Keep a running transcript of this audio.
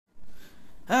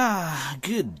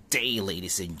Good day,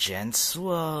 ladies and gents.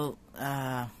 Well,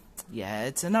 yeah,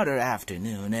 it's another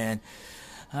afternoon, and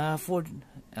for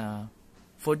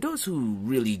those who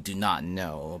really do not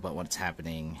know about what's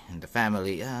happening in the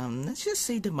family, let's just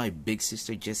say that my big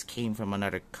sister just came from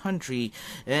another country,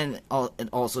 and it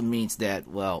also means that,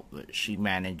 well, she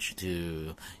managed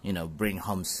to, bring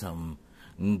home some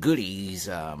goodies,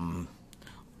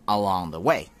 along the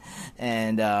way,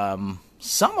 and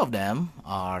some of them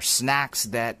are snacks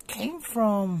that came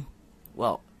from,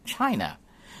 well, China,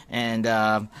 and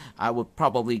I would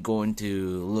probably going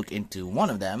to look into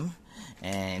one of them,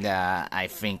 and I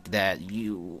think that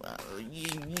you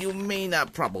may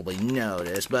not probably know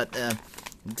this, but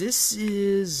this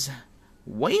is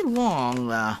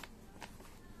Weilong.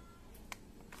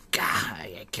 God,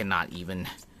 I cannot even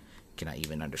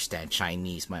understand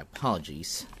Chinese. My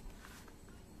apologies.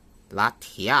 La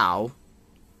Tiao.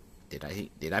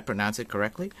 Did I pronounce it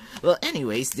correctly? Well,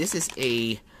 anyways, this is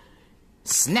a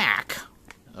snack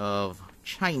of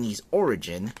Chinese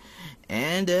origin,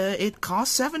 and it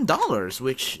costs $7,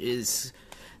 which is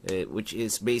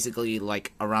basically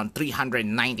like around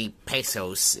 390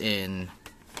 pesos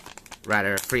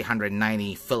rather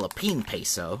 390 Philippine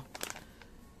peso.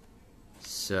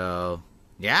 So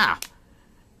yeah,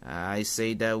 I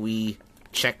say that we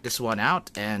check this one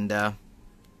out, and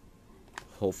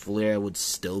hopefully I would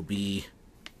still be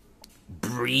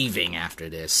breathing after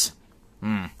this.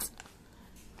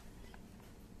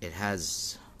 It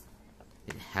has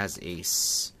a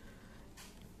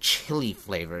chili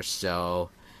flavor, so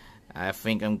I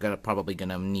think I'm probably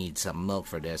gonna need some milk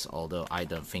for this, although I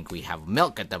don't think we have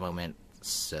milk at the moment.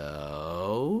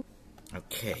 So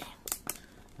okay,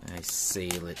 I say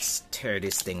let's tear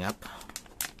this thing up.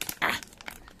 Oh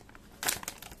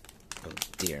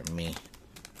dear me.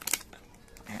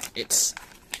 It's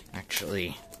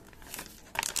actually...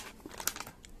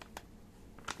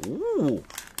 Ooh!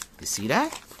 You see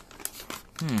that?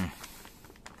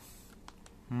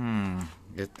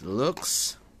 It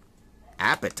looks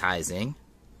appetizing.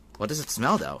 What does it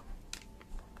smell, though?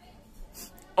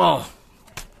 Oh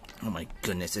my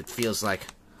goodness, it feels like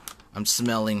I'm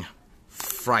smelling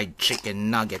fried chicken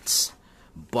nuggets,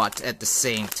 but at the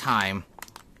same time,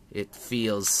 it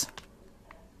feels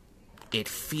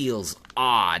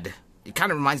odd. It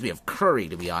kind of reminds me of curry,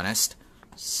 to be honest.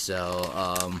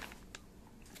 So,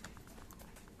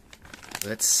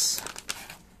 let's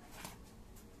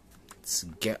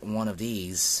get one of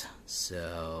these.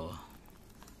 So,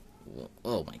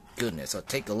 oh my goodness, I'll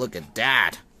take a look at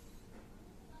that.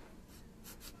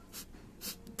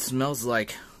 It smells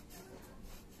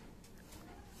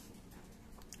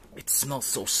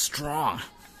so strong.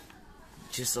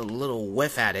 Just a little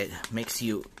whiff at it makes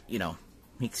you,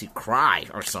 makes you cry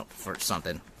or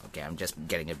something. Okay, I'm just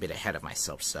getting a bit ahead of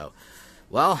myself, so,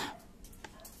 well,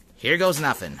 here goes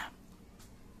nothing.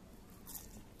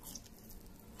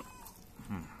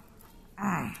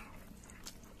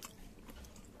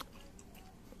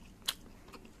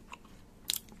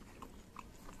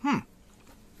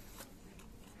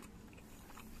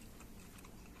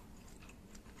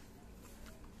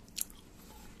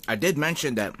 I did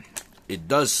mention that it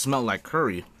does smell like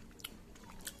curry,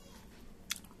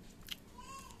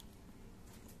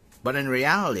 but in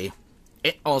reality,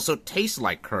 it also tastes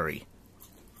like curry.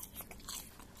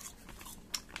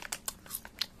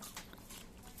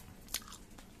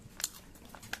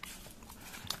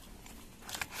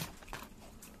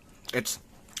 It's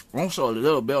also a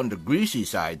little bit on the greasy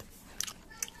side,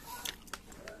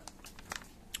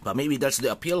 but maybe that's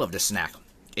the appeal of the snack.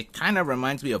 It kind of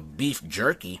reminds me of beef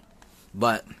jerky,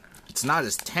 but it's not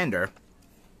as tender.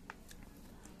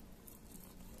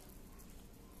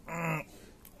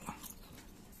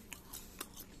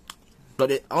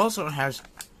 But it also has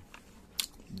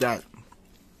that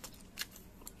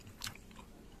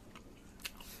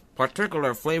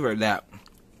particular flavor that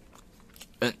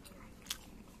it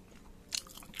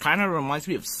kind of reminds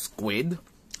me of squid,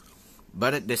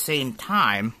 but at the same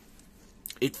time,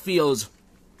 it feels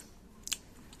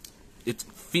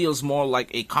more like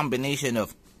a combination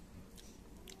of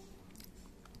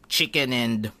chicken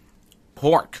and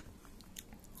pork.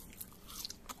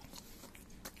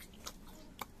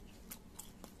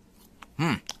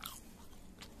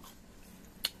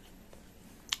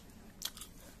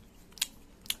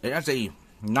 It has a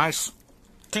nice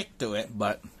kick to it,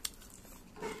 but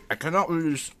I cannot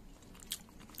really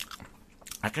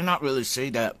say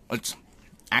that it's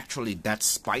actually that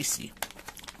spicy.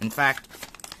 In fact,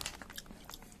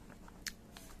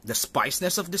 the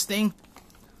spiciness of this thing,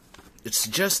 it's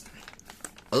just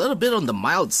a little bit on the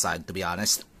mild side, to be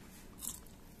honest.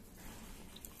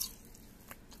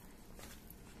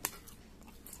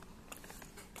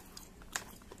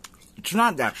 it's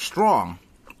not that strong.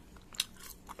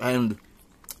 And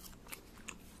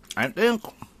I think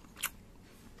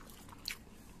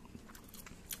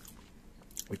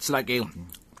it's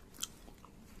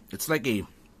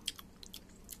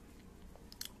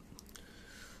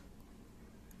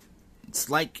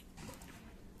like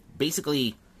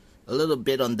basically a little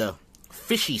bit on the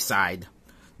fishy side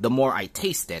the more I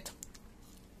taste it.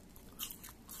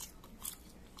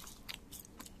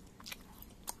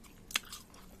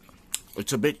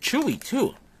 It's a bit chewy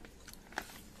too.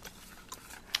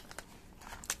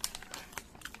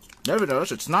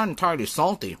 Nevertheless, it's not entirely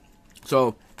salty.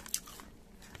 So,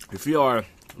 if you are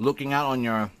looking out on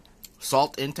your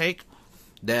salt intake,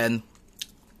 then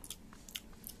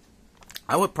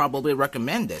I would probably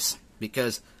recommend this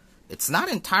because it's not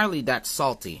entirely that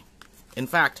salty. In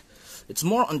fact, it's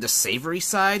more on the savory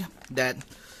side that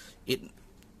it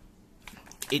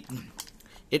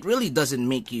really doesn't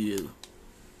make you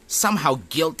somehow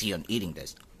guilty on eating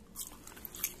this.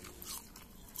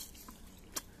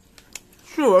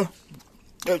 Sure,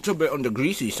 it's a bit on the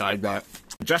greasy side, but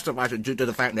justifies it due to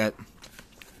the fact that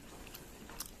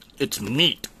it's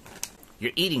meat.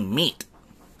 You're eating meat.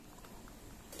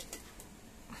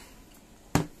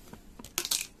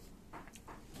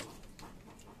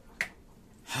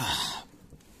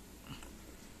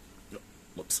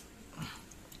 Whoops.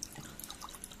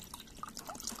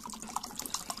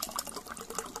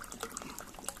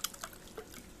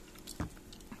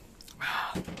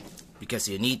 Because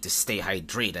you need to stay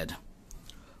hydrated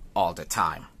all the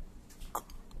time.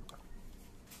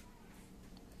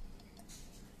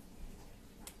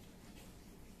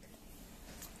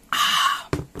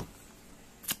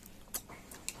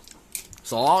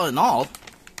 So all in all,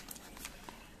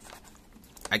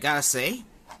 I gotta say,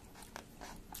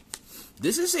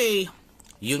 this is a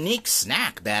unique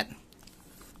snack that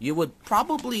you would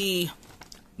probably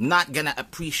not gonna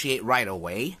appreciate right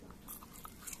away.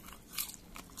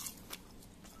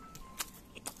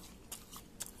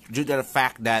 Due to the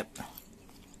fact that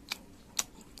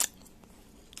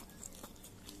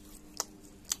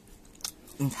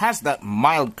it has that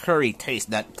mild curry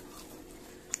taste that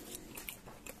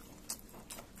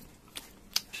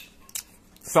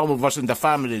some of us in the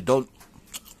family don't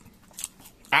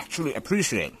actually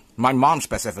appreciate. My mom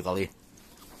specifically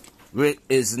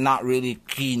is not really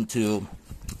keen to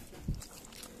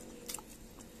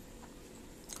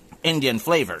Indian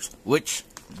flavors, which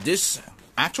this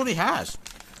actually has.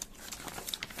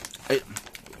 It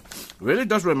really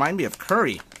does remind me of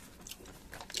curry,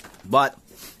 but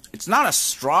it's not as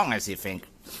strong as you think.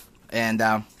 And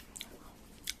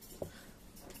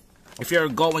if you're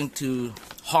going to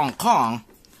Hong Kong,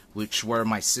 which where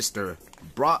my sister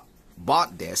bought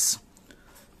this,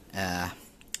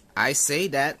 I say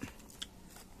that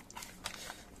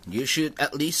you should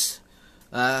at least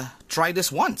try this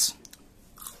once.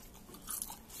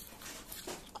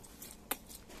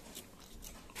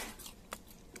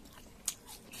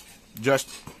 Just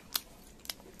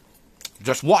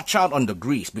watch out on the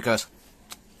grease because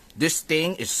this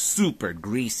thing is super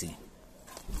greasy.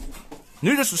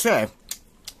 Needless to say,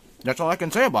 that's all I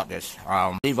can say about this.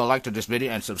 Leave a like to this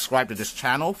video and subscribe to this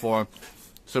channel for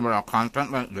similar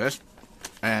content like this.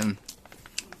 And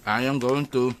I am going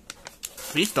to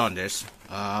feast on this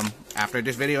after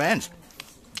this video ends.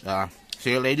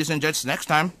 See you ladies and gents next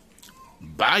time.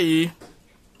 Bye!